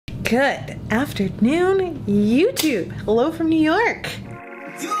Good afternoon, YouTube. Hello from New York.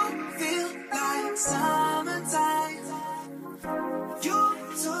 You feel like summertime. You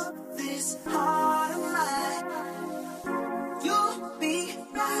took this heart of mine. You'll be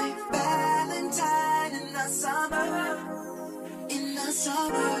my Valentine in the summer. In the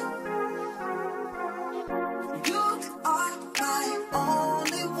summer. You are my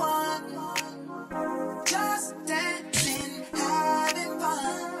only one. Just dancing, having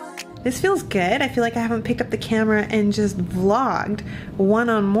fun. This feels good. I feel like I haven't picked up the camera and just vlogged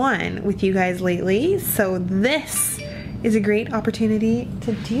one-on-one with you guys lately. So this is a great opportunity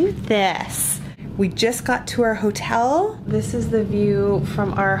to do this. We just got to our hotel. This is the view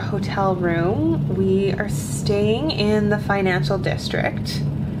from our hotel room. We are staying in the financial district.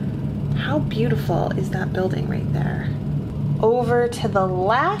 How beautiful is that building right there? Over to the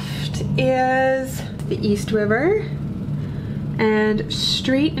left is the East River. And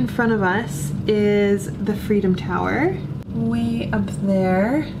straight in front of us is the Freedom Tower. Way up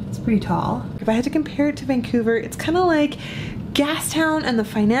there. It's pretty tall. If I had to compare it to Vancouver, it's kind of like Gastown and the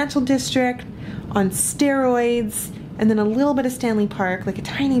financial district on steroids, and then a little bit of Stanley Park, like a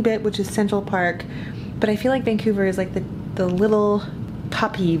tiny bit, which is Central Park. But I feel like Vancouver is like the little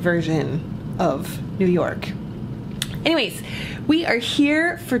puppy version of New York. Anyways, we are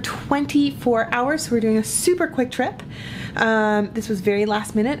here for 24 hours, so we're doing a super quick trip. This was very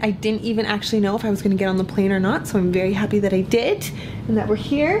last minute. I didn't even actually know if I was going to get on the plane or not, so I'm very happy that I did and that we're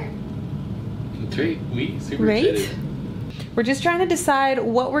here. That's right, we super right? excited. We're just trying to decide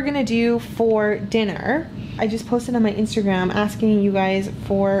what we're going to do for dinner. I just posted on my Instagram asking you guys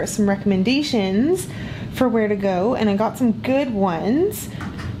for some recommendations for where to go, and I got some good ones.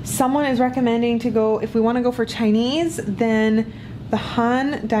 Someone is recommending to go, if we want to go for Chinese, then the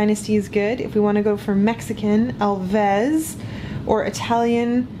Han Dynasty is good. If we want to go for Mexican, Alves, or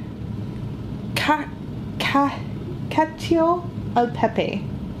Italian, Cacio al Pepe.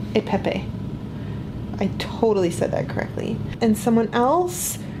 E Pepe. I totally said that correctly. And someone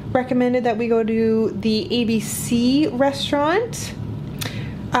else recommended that we go to the ABC restaurant,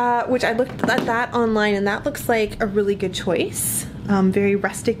 which I looked at that online, and that looks like a really good choice. Very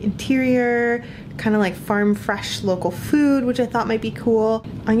rustic interior, kind of like farm fresh local food, which I thought might be cool.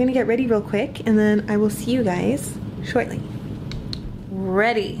 I'm gonna get ready real quick and then I will see you guys shortly.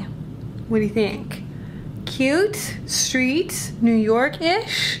 Ready. What do you think? Cute, street, New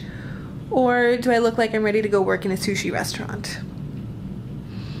York-ish? Or do I look like I'm ready to go work in a sushi restaurant?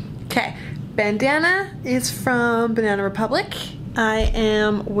 Okay, bandana is from Banana Republic. I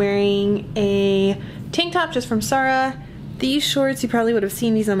am wearing a tank top just from Zara. These shorts, you probably would have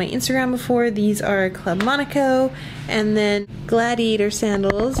seen these on my Instagram before. These are Club Monaco. And then Gladiator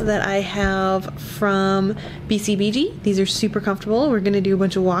sandals that I have from BCBG. These are super comfortable. We're gonna do a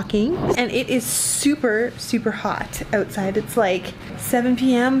bunch of walking. And it is super, super hot outside. It's like 7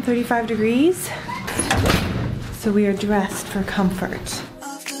 p.m., 35 degrees. So we are dressed for comfort.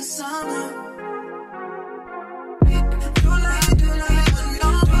 Of the summer.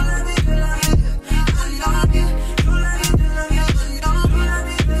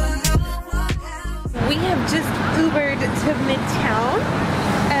 We have just Ubered to Midtown,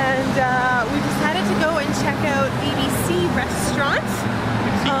 and we decided to go and check out ABC Restaurant.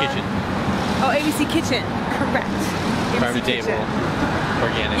 ABC Kitchen. Oh, ABC Kitchen, correct. Farm to table,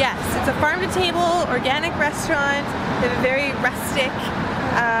 organic. Yes, it's a farm-to-table, organic restaurant. They have a very rustic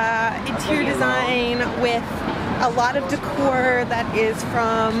interior design with a lot of decor that is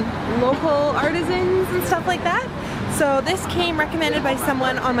from local artisans and stuff like that. So this came recommended by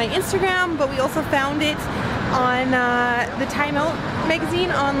someone on my Instagram, but we also found it on the Time Out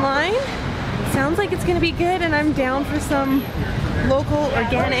magazine online. Sounds like it's gonna be good, and I'm down for some local,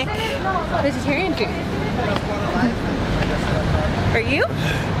 organic, vegetarian food. Are you?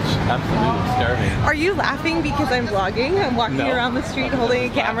 Absolutely starving. Are you laughing because I'm vlogging? I'm walking around the street holding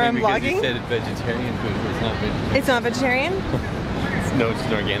a camera and vlogging? You said vegetarian food, but it's not vegetarian. It's not vegetarian? No, it's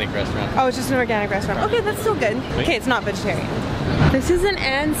an organic restaurant. Oh, it's just an organic restaurant. Okay, that's still good. Okay, it's not vegetarian. This is an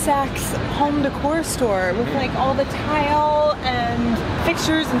Ann Sachs home decor store with like all the tile and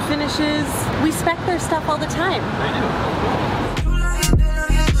fixtures and finishes. We spec their stuff all the time. I do.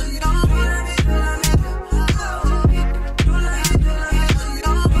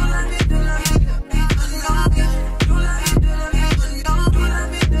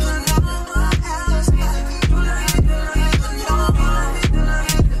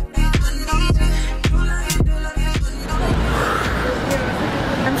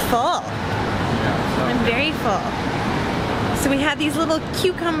 So we had these little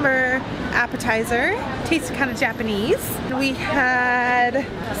cucumber appetizer. Tasted kind of Japanese. We had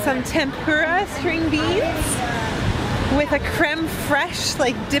some tempura string beans with a creme fraiche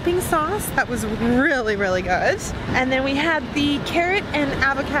like dipping sauce. That was really, really good. And then we had the carrot and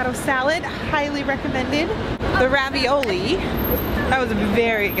avocado salad, highly recommended. The ravioli, that was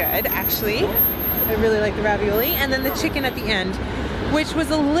very good actually. I really like the ravioli. And then the chicken at the end, which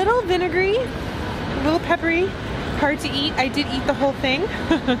was a little vinegary, a little peppery, hard to eat. I did eat the whole thing.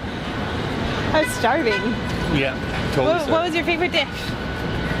 I was starving. Yeah, totally. What was your favorite dish?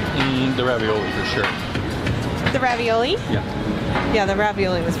 The ravioli for sure. The ravioli? Yeah. Yeah, the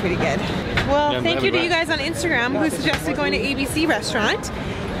ravioli was pretty good. Well, Yeah, thank you to you guys on Instagram who suggested going to ABC restaurant.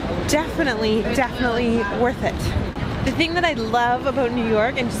 Definitely, definitely worth it. The thing that I love about New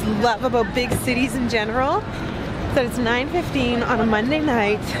York and just love about big cities in general is that it's 9:15 on a Monday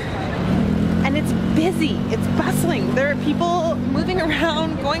night and it's busy, it's bustling. There are people moving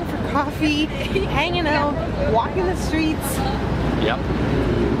around, going for coffee, hanging out, walking the streets. Yep.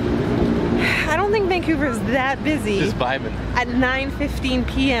 I don't think Vancouver is that busy. Just vibing. At 9:15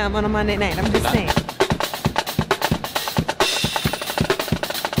 p.m. on a Monday night. I'm just saying.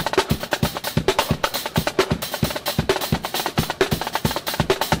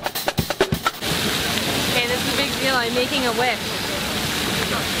 Okay, this is a big deal. I'm making a wish.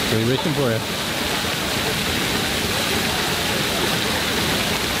 What are you wishing for?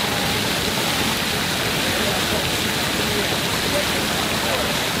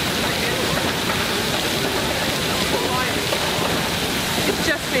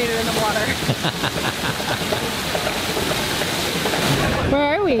 Just made it in the water. Where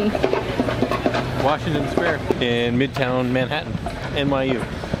are we? Washington Square in Midtown Manhattan, NYU.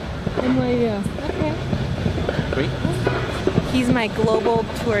 NYU. Okay. Sweet. He's my global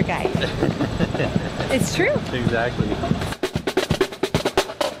tour guide. It's true. Exactly.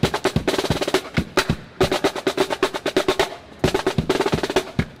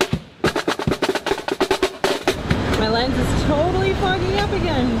 My lens is totally fogging up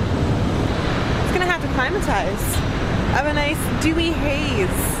again. It's gonna have to climatize. I have a nice dewy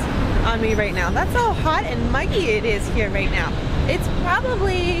haze on me right now. That's how hot and muggy it is here right now. It's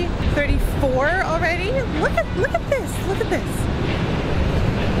probably 34 already. Look at this. Look at this.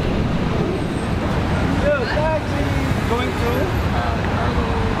 Yo, taxi! Going through?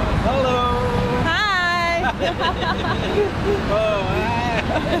 Hello! Hi. Oh, hi!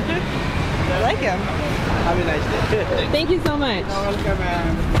 I like him. Have a nice day. Thank you so much. Welcome,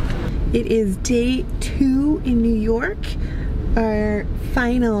 man. It is day 2 in New York, our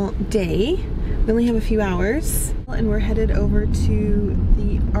final day. We only have a few hours, and we're headed over to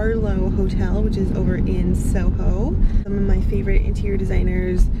the Arlo Hotel, which is over in Soho. Some of my favorite interior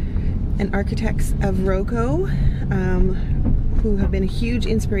designers and architects of Rococo, who have been a huge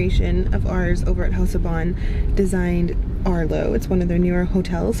inspiration of ours over at House of Bohn, designed Arlo. It's one of their newer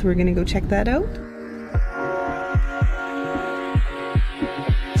hotels, so we're gonna go check that out.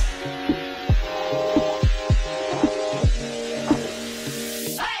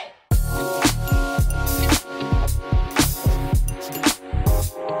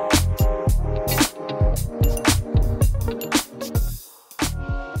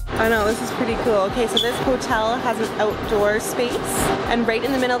 Oh no, this is pretty cool. Okay, so this hotel has an outdoor space, and right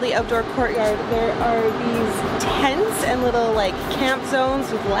in the middle of the outdoor courtyard there are these tents and little like camp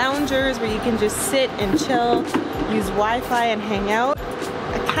zones with loungers where you can just sit and chill, use Wi-Fi and hang out.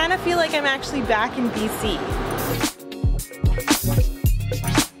 I kind of feel like I'm actually back in BC.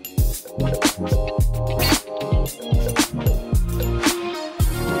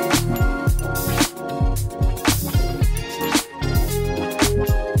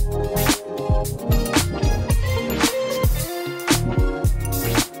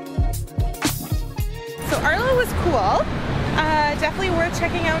 Definitely worth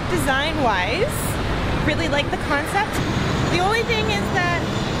checking out design-wise. Really like the concept. The only thing is that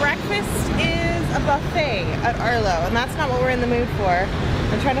breakfast is a buffet at Arlo, and that's not what we're in the mood for.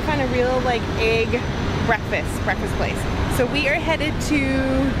 I'm trying to find a real like egg breakfast place. So we are headed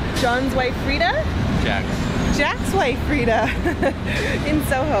to John's wife Frida. Jack's wife Frida in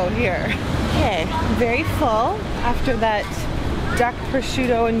Soho here. Okay, very full after that duck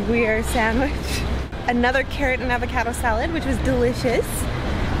prosciutto and Gruyere sandwich. Another carrot and avocado salad, which was delicious.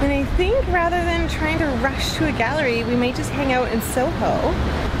 And I think rather than trying to rush to a gallery, we may just hang out in Soho,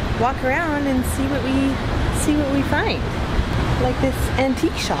 walk around and see what we find. Like this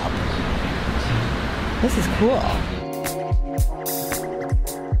antique shop. This is cool.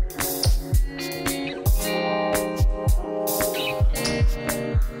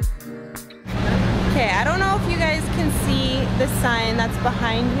 Okay, I don't know if you guys can see the sign that's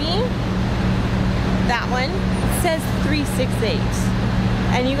behind me. one says 368.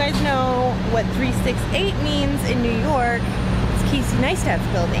 And you guys know what 368 means in New York. It's Casey Neistat's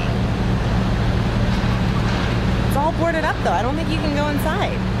building. It's all boarded up though. I don't think you can go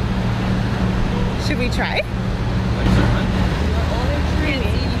inside. Should we try?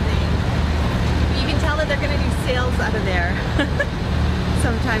 You can tell that they're gonna do sales out of there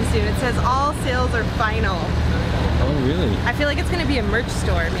sometime soon. It says all sales are final. Oh, really? I feel like it's gonna be a merch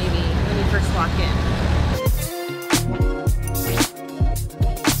store maybe when you first walk in.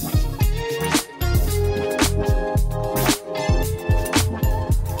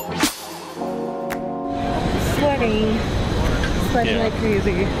 Sweating like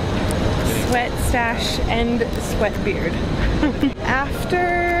crazy. Sweat stash and sweat beard.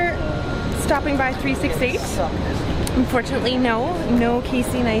 After stopping by 368, unfortunately no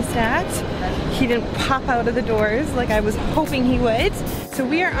Casey Neistat. He didn't pop out of the doors like I was hoping he would. So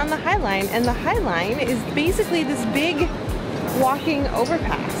we are on the High Line, and the High Line is basically this big walking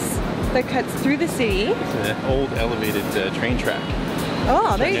overpass that cuts through the city. It's an old elevated train track.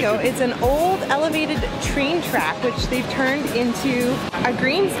 Oh, there you go. It's an old elevated train track which they've turned into a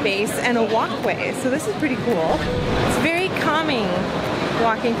green space and a walkway. So this is pretty cool. It's very calming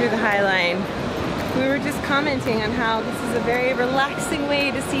walking through the High Line. We were just commenting on how this is a very relaxing way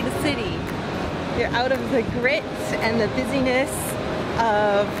to see the city. You're out of the grit and the busyness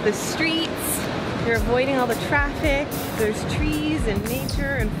of the streets. You're avoiding all the traffic. There's trees and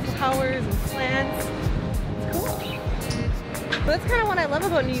nature and flowers and plants. It's cool. But that's kind of what I love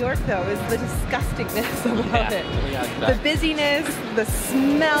about New York though, is the disgustingness about it. The busyness, the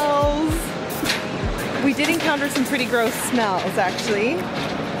smells. We did encounter some pretty gross smells actually.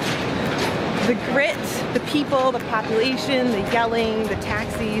 The grit, the people, the population, the yelling, the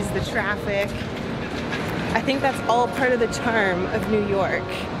taxis, the traffic. I think that's all part of the charm of New York.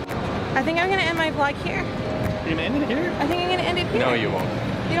 I think I'm gonna end my vlog here. You're gonna end it here? I think I'm gonna end it here. No, you won't.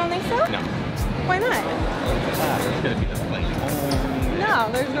 You don't think so? No. Why not? It's gonna be the flight home.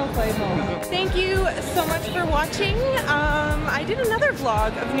 No, there's no flight home. Thank you so much for watching. I did another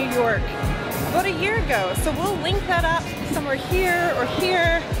vlog of New York about a year ago, so we'll link that up somewhere here or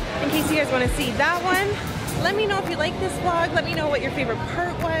here in case you guys want to see that one. Let me know if you like this vlog. Let me know what your favorite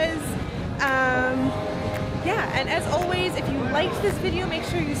part was. Yeah, and as always, if you liked this video, make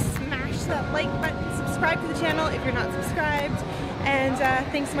sure you smash that like button, subscribe to the channel if you're not subscribed, and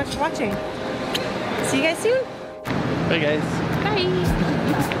thanks so much for watching. See you guys soon. Bye guys. Bye.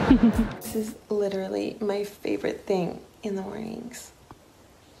 This is literally my favorite thing in the mornings.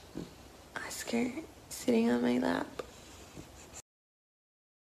 Oscar sitting on my lap.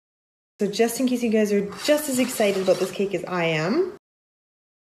 So just in case you guys are just as excited about this cake as I am,